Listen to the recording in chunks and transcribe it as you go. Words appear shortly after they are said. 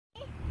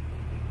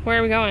Where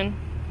are we going?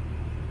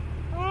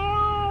 Where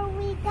are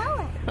we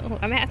going? Oh,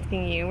 I'm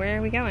asking you, where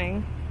are we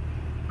going?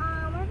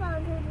 We're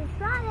going to the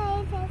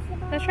Strawberry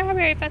Festival. The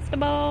Strawberry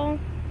Festival.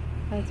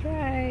 That's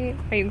right.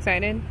 Are you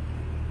excited?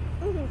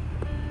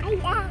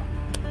 Yeah.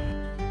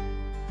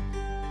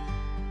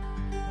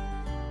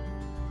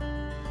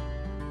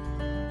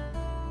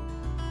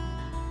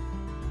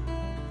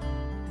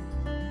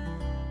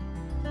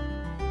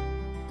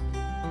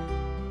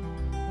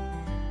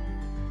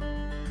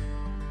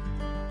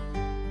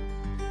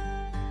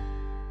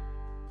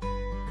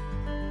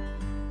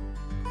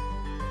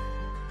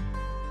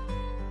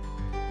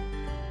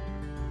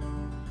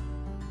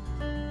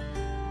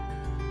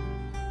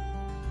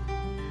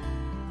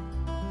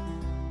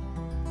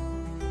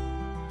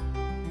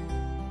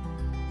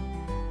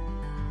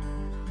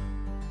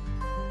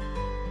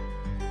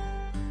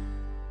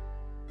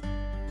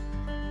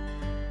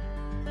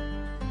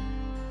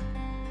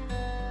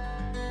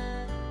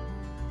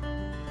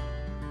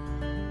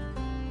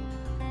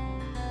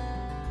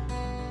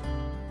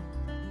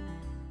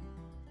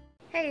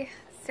 Hey,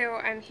 so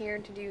I'm here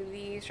to do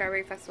the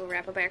Strawberry Festival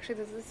wrap-up. Actually,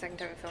 this is the second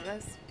time I filmed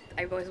this.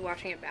 I was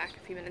watching it back a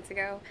few minutes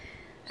ago,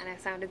 and I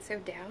sounded so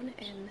down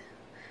and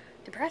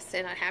depressed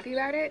and unhappy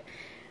about it.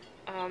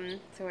 So I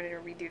wanted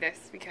to redo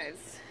this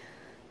because,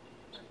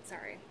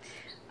 sorry,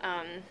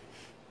 I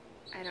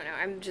don't know,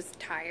 I'm just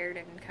tired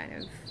and kind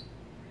of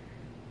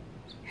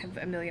have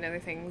a million other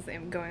things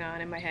going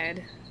on in my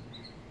head.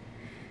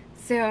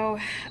 So,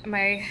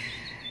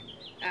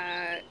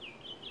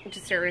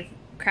 just start with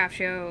craft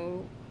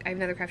show. I have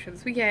another craft show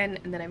this weekend,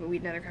 and then I have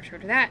another craft show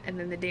after that, and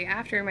then the day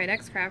after my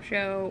next craft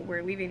show,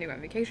 we're leaving to go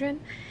on vacation,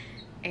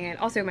 and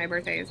also my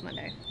birthday is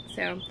Monday,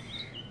 so,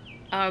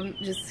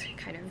 just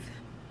kind of,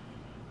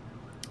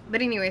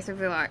 but anyway, so I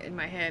feel a lot in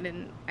my head,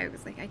 and I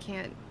was like, I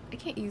can't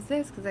use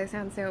this, because I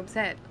sound so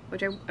upset,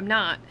 which I'm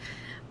not,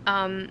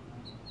 onto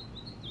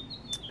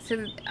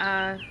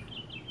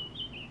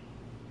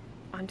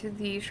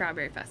the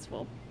Strawberry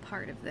Festival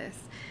part of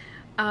this.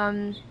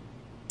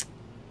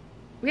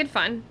 We had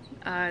fun.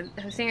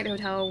 Staying at the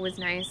hotel was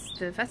nice.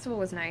 The festival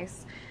was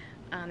nice.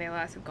 They had a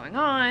lot of stuff going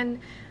on.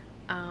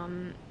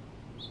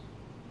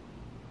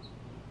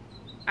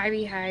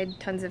 Ivy had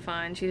tons of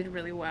fun. She did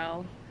really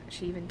well.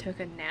 She even took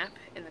a nap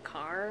in the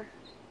car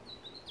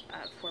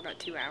for about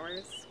 2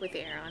 hours with the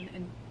air on,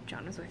 and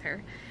John was with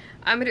her.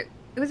 But it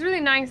was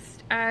really nice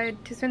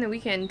to spend the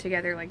weekend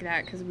together like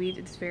that, because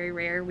it's very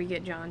rare we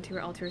get John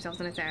all to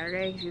ourselves on a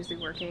Saturday. He's usually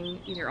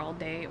working either all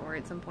day or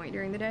at some point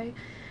during the day.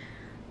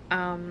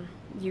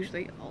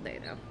 Usually all day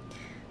though.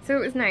 So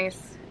it was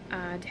nice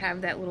to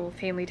have that little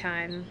family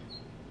time.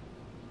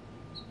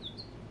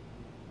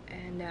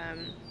 And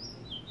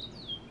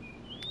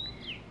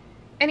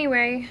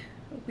anyway,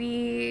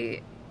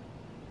 we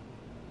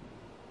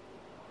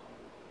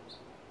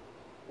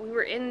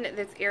were in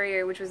this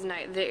area, which was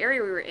nice. The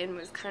area we were in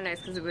was kind of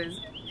nice because it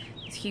was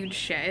this huge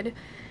shed,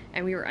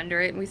 and we were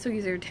under it, and we still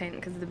use our tent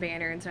because of the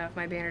banner and stuff.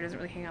 My banner doesn't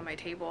really hang on my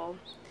table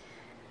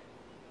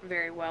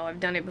very well.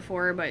 I've done it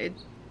before, but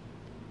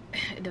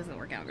it doesn't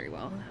work out very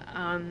well.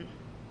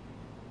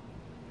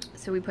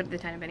 So we put the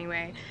tent up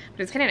anyway.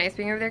 But it was kind of nice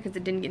being over there because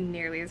it didn't get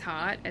nearly as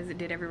hot as it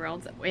did everywhere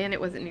else, and it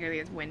wasn't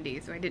nearly as windy,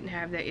 so I didn't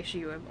have the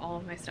issue of all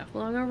of my stuff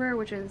blowing over,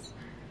 which is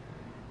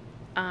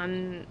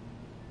something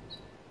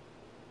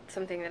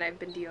that I've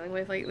been dealing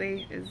with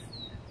lately is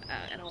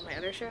at all my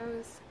other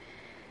shows.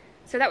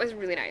 So that was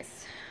really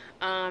nice.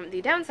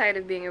 The downside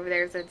of being over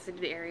there is that it's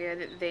an area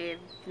that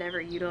they've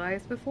never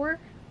utilized before.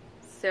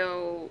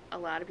 So a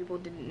lot of people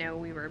didn't know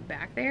we were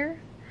back there,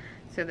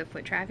 so the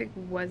foot traffic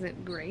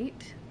wasn't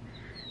great.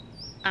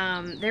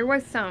 There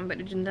was some,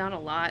 but not a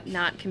lot,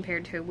 not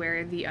compared to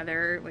where the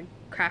other like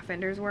craft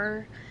vendors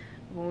were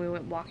when we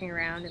went walking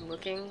around and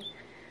looking.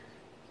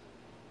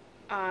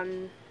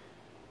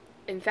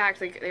 In fact,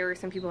 like, there were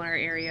some people in our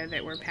area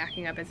that were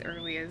packing up as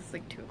early as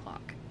like 2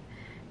 o'clock,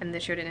 and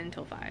the show didn't end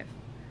until 5.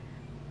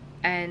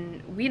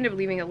 And we ended up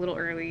leaving a little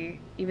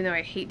early, even though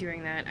I hate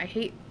doing that. I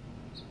hate,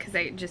 because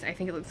I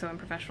think it looks so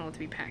unprofessional to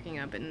be packing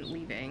up and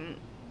leaving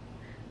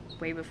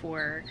way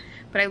before.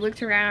 But I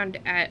looked around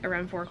at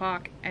around 4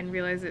 o'clock and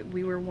realized that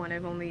we were one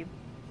of only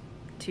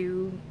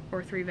 2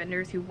 or 3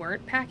 vendors who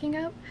weren't packing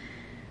up.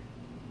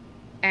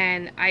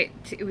 And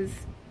it was,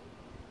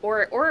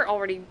 or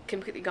already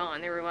completely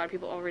gone. There were a lot of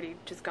people already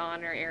just gone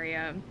in our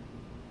area.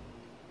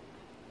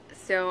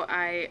 So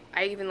I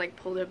even like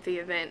pulled up the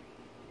event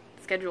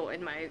schedule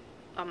on my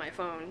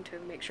phone to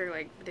make sure,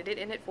 like, did it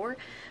end at 4?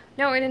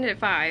 No, it ended at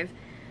 5.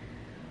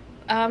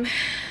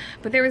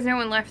 But there was no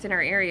one left in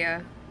our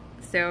area,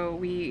 so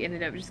we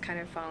ended up just kind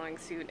of following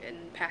suit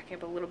and packing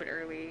up a little bit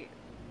early.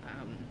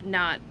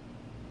 Not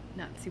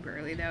super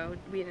early though.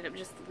 We ended up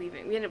just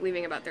leaving. We ended up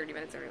leaving about 30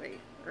 minutes early,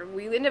 or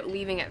we ended up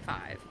leaving at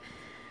 5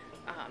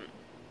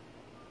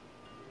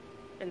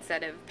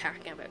 instead of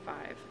packing up at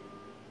 5.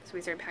 So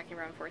we started packing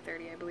around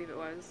 4:30, I believe it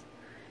was.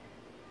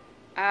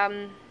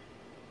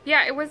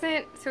 Yeah, it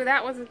wasn't, so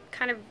that was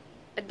kind of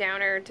a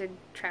downer to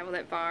travel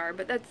that far,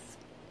 but that's,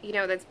 you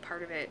know, that's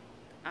part of it.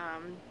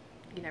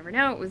 you never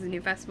know. It was a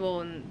new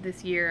festival, and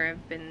this year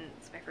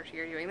it's my first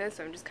year doing this,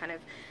 so I'm just kind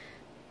of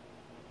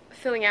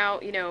filling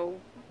out, you know,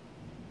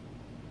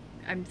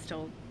 I'm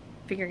still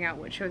figuring out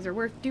what shows are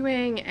worth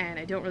doing, and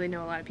I don't really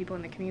know a lot of people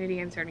in the community.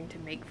 I'm starting to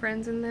make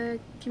friends in the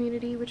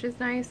community, which is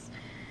nice.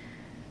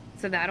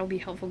 So that'll be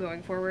helpful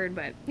going forward,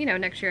 but, you know,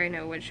 next year I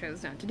know what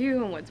shows not to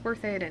do and what's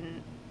worth it,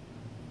 and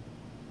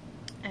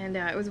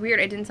it was weird.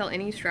 I didn't sell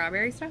any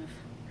strawberry stuff.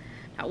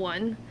 Not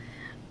one.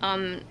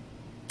 And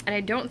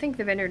I don't think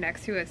the vendor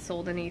next to us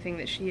sold anything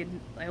that she had,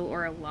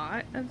 or a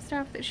lot of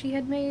stuff that she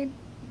had made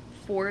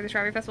for the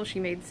Strawberry Festival. She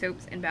made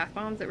soaps and bath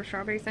bombs that were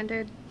strawberry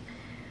scented.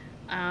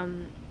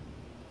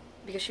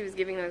 Because she was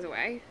giving those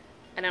away.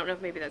 And I don't know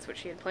if maybe that's what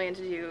she had planned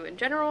to do in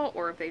general,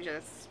 or if they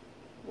just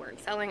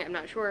weren't selling, I'm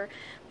not sure.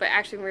 But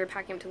actually when we were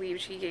packing up to leave,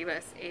 she gave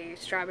us a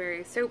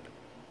strawberry soap,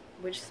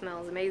 which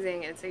smells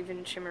amazing. It's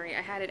even shimmery.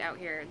 I had it out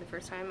here the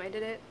first time I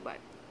did it, but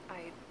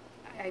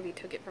Ivy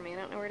took it from me. I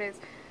don't know where it is.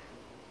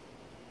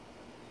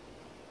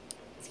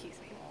 Excuse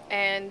me.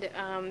 And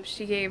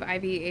she gave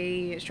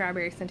Ivy a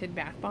strawberry scented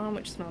bath bomb,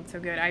 which smelled so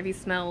good. Ivy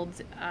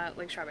smelled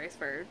like strawberries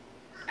for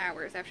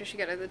hours after she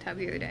got out of the tub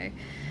the other day.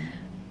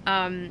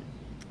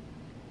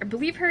 I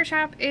believe her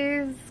shop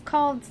is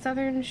called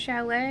Southern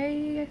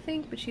Chalet, I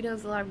think, but she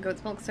does a lot of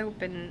goat's milk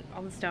soap and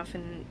all this stuff,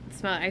 and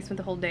I spent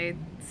the whole day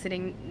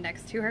sitting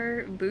next to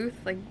her booth,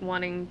 like,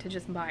 wanting to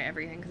just buy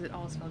everything, because it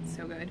all smelled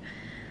so good.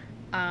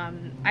 I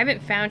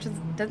haven't found,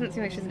 doesn't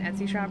seem like she's an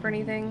Etsy shop or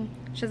anything.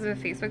 She has a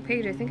Facebook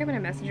page. I think I'm going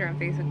to message her on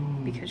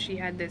Facebook, because she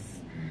had this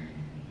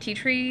tea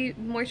tree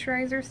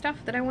moisturizer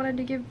stuff that I wanted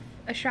to give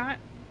a shot.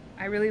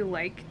 I really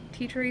like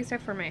tea tree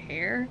stuff for my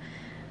hair.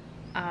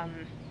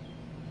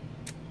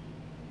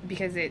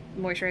 Because it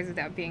moisturizes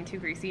without being too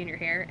greasy in your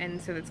hair,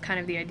 and so that's kind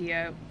of the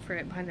idea for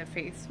it behind the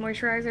face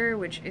moisturizer,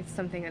 which is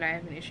something that I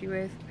have an issue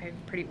with. I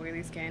have pretty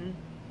oily skin.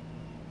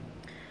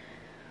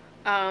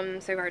 So I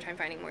have a hard time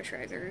finding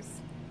moisturizers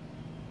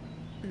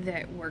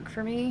that work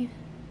for me.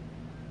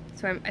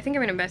 So I think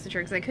I'm gonna message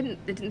her, because I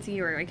didn't see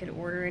where I could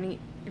order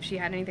if she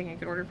had anything I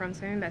could order from,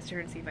 so I'm gonna message her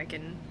and see if I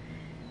can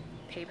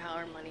PayPal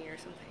her money or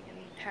something and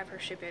have her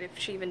ship it, if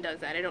she even does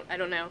that. I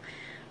don't know.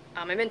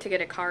 I meant to get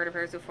a card of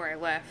hers before I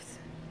left,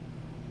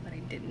 but I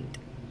didn't.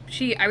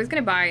 I was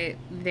gonna buy it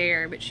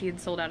there, but she had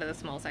sold out of the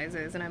small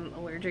sizes, and I'm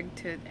allergic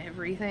to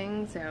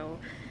everything, so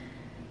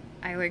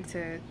I like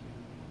to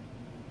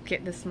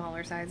get the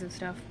smaller size of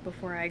stuff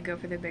before I go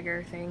for the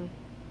bigger thing.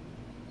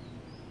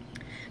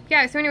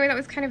 Yeah, so anyway, that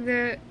was kind of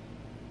it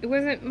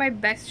wasn't my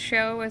best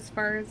show as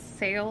far as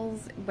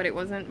sales, but it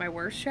wasn't my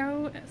worst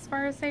show as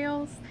far as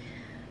sales.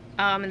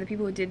 And the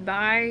people who did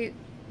buy,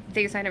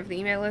 they signed up for the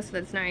email list, so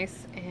that's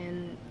nice.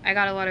 And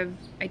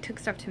I took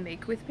stuff to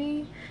make with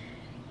me,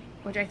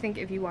 which I think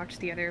if you watch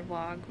the other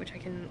vlog, which I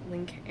can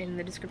link in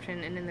the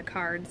description and in the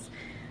cards,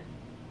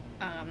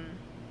 and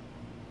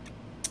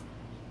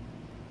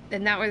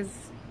that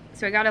was,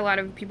 so I got a lot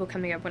of people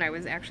coming up when I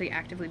was actually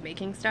actively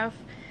making stuff,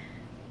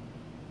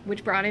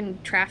 which brought in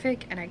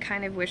traffic, and I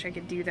kind of wish I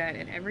could do that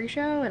at every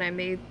show,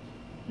 and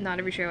not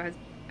every show has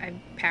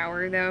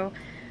power though,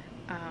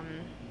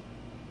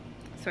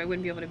 so I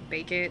wouldn't be able to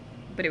bake it,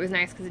 but it was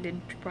nice because it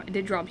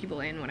did draw people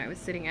in when I was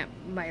sitting at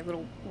my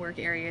little work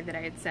area that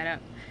I had set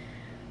up.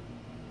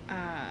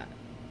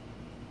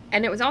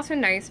 And it was also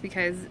nice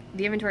because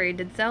the inventory I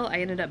did sell, I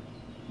ended up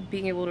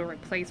being able to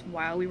replace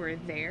while we were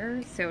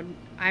there, so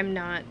I'm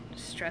not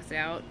stressed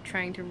out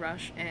trying to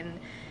rush and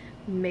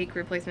make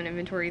replacement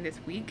inventory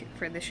this week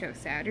for the show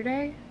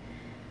Saturday.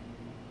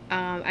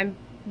 I'm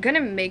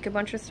gonna make a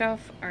bunch of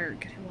stuff, well,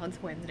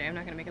 it's Wednesday, I'm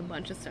not gonna make a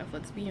bunch of stuff,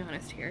 let's be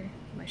honest here.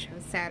 My show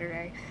is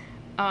Saturday.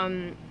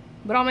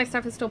 But all my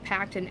stuff is still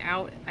packed and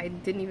out. I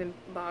didn't even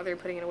bother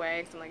putting it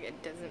away, because I'm like,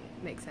 it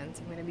doesn't make sense.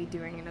 I'm gonna be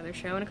doing another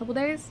show in a couple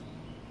days.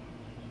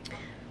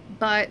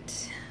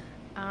 But,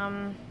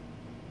 I'm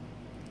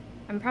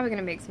probably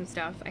gonna make some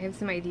stuff. I have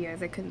some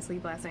ideas. I couldn't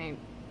sleep last night,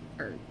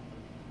 or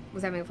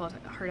was having a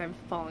hard time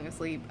falling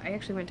asleep. I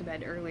actually went to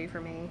bed early for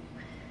me,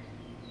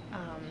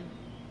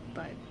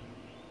 but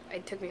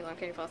it took me a long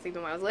time to fall asleep,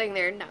 and while I was laying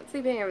there not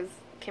sleeping, I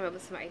came up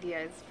with some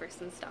ideas for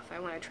some stuff I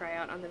want to try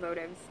out on the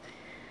votives.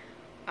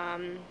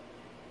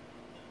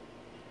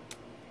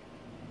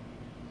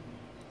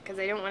 Because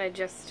I don't want to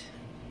just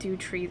do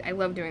trees. I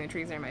love doing the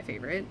trees, they're my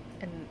favorite,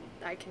 and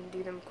I can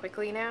do them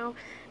quickly now,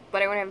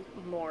 but I want to have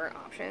more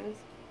options.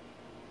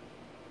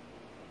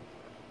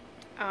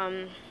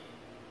 But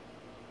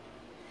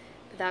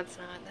that's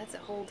a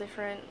whole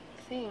different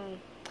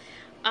thing.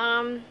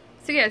 So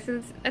yeah,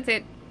 so that's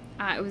it.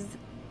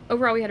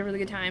 Overall we had a really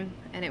good time,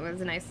 and it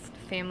was a nice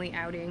family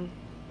outing.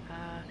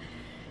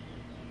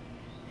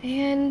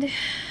 And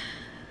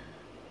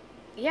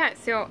yeah,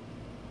 so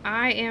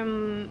I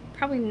am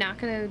probably not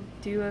gonna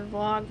do a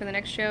vlog for the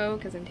next show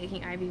because I'm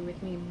taking Ivy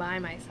with me by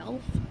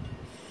myself,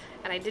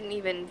 and I didn't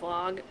even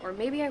vlog, or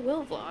maybe I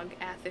will vlog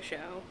at the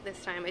show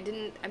this time.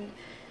 I'm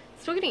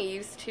still getting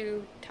used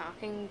to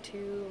talking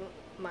to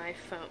my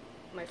phone.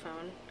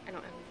 I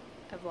don't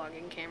have a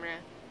vlogging camera.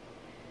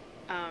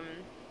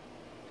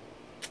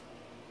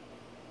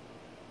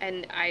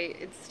 and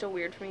it's still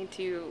weird for me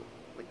to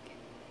like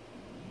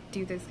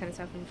do this kind of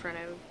stuff in front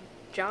of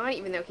John,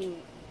 even though he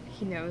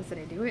knows that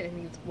I do it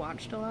and he's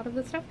watched a lot of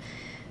this stuff.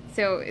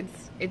 So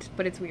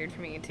it's weird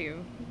for me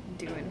to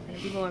do it in front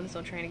of people. I'm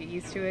still trying to get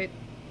used to it.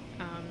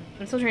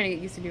 I'm still trying to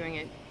get used to doing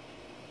it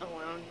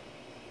alone,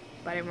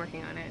 but I'm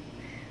working on it.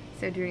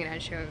 So doing it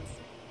at shows.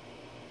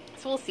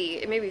 So we'll see.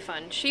 It may be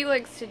fun. She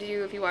likes to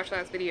do, if you watch the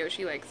last video,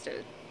 she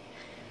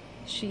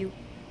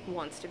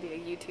wants to be a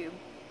YouTube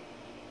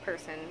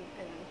person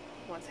and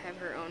wants to have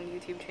her own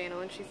YouTube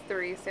channel, and she's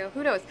 3, so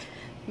who knows?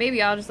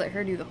 Maybe I'll just let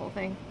her do the whole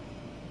thing.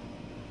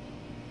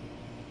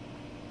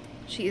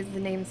 She is the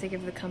namesake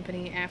of the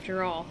company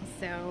after all,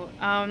 so,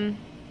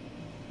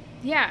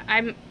 yeah,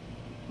 I'm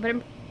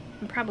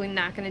probably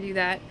not going to do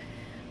that.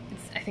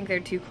 I think they're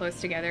too close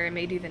together. I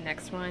may do the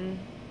next one,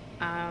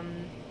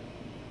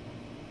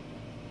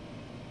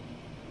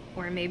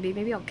 or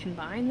maybe I'll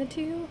combine the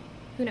two,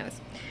 who knows.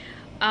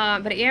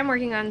 But I am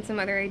working on some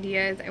other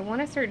ideas. I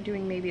want to start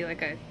doing maybe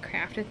like a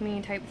craft with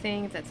me type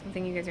thing. If that's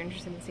something you guys are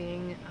interested in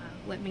seeing,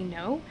 let me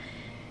know.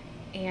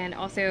 And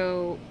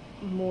also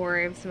more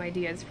of some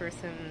ideas for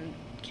some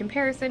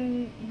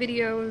comparison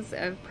videos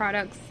of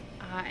products.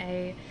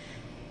 I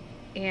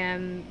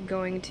am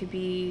going to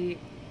be,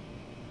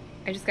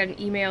 I just got an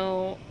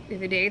email the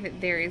other day that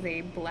there is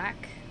a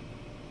black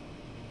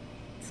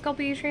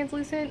Sculpey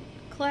translucent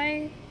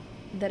clay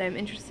that I'm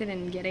interested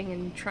in getting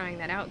and trying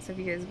that out. So if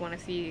you guys want to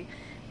see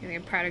maybe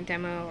a product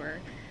demo or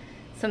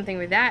something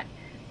with that,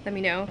 let me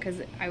know,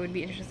 because I would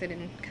be interested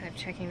in kind of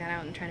checking that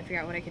out and trying to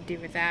figure out what I could do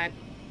with that.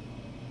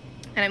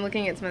 And I'm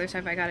looking at some other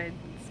stuff. My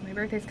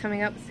birthday's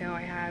coming up, so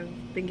I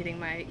have been getting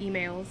my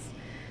emails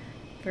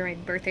for my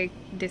birthday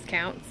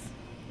discounts.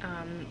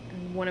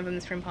 And one of them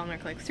is from Polymer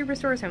Collect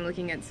Superstore, so I'm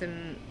looking at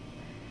some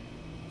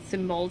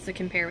molds to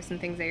compare with some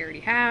things I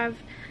already have.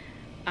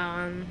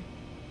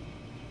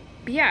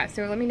 But yeah,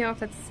 so let me know if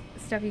that's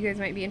stuff you guys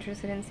might be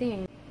interested in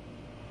seeing.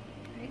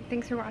 Alright,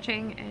 thanks for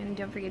watching, and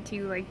don't forget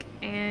to like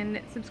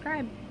and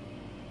subscribe.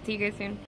 See you guys soon.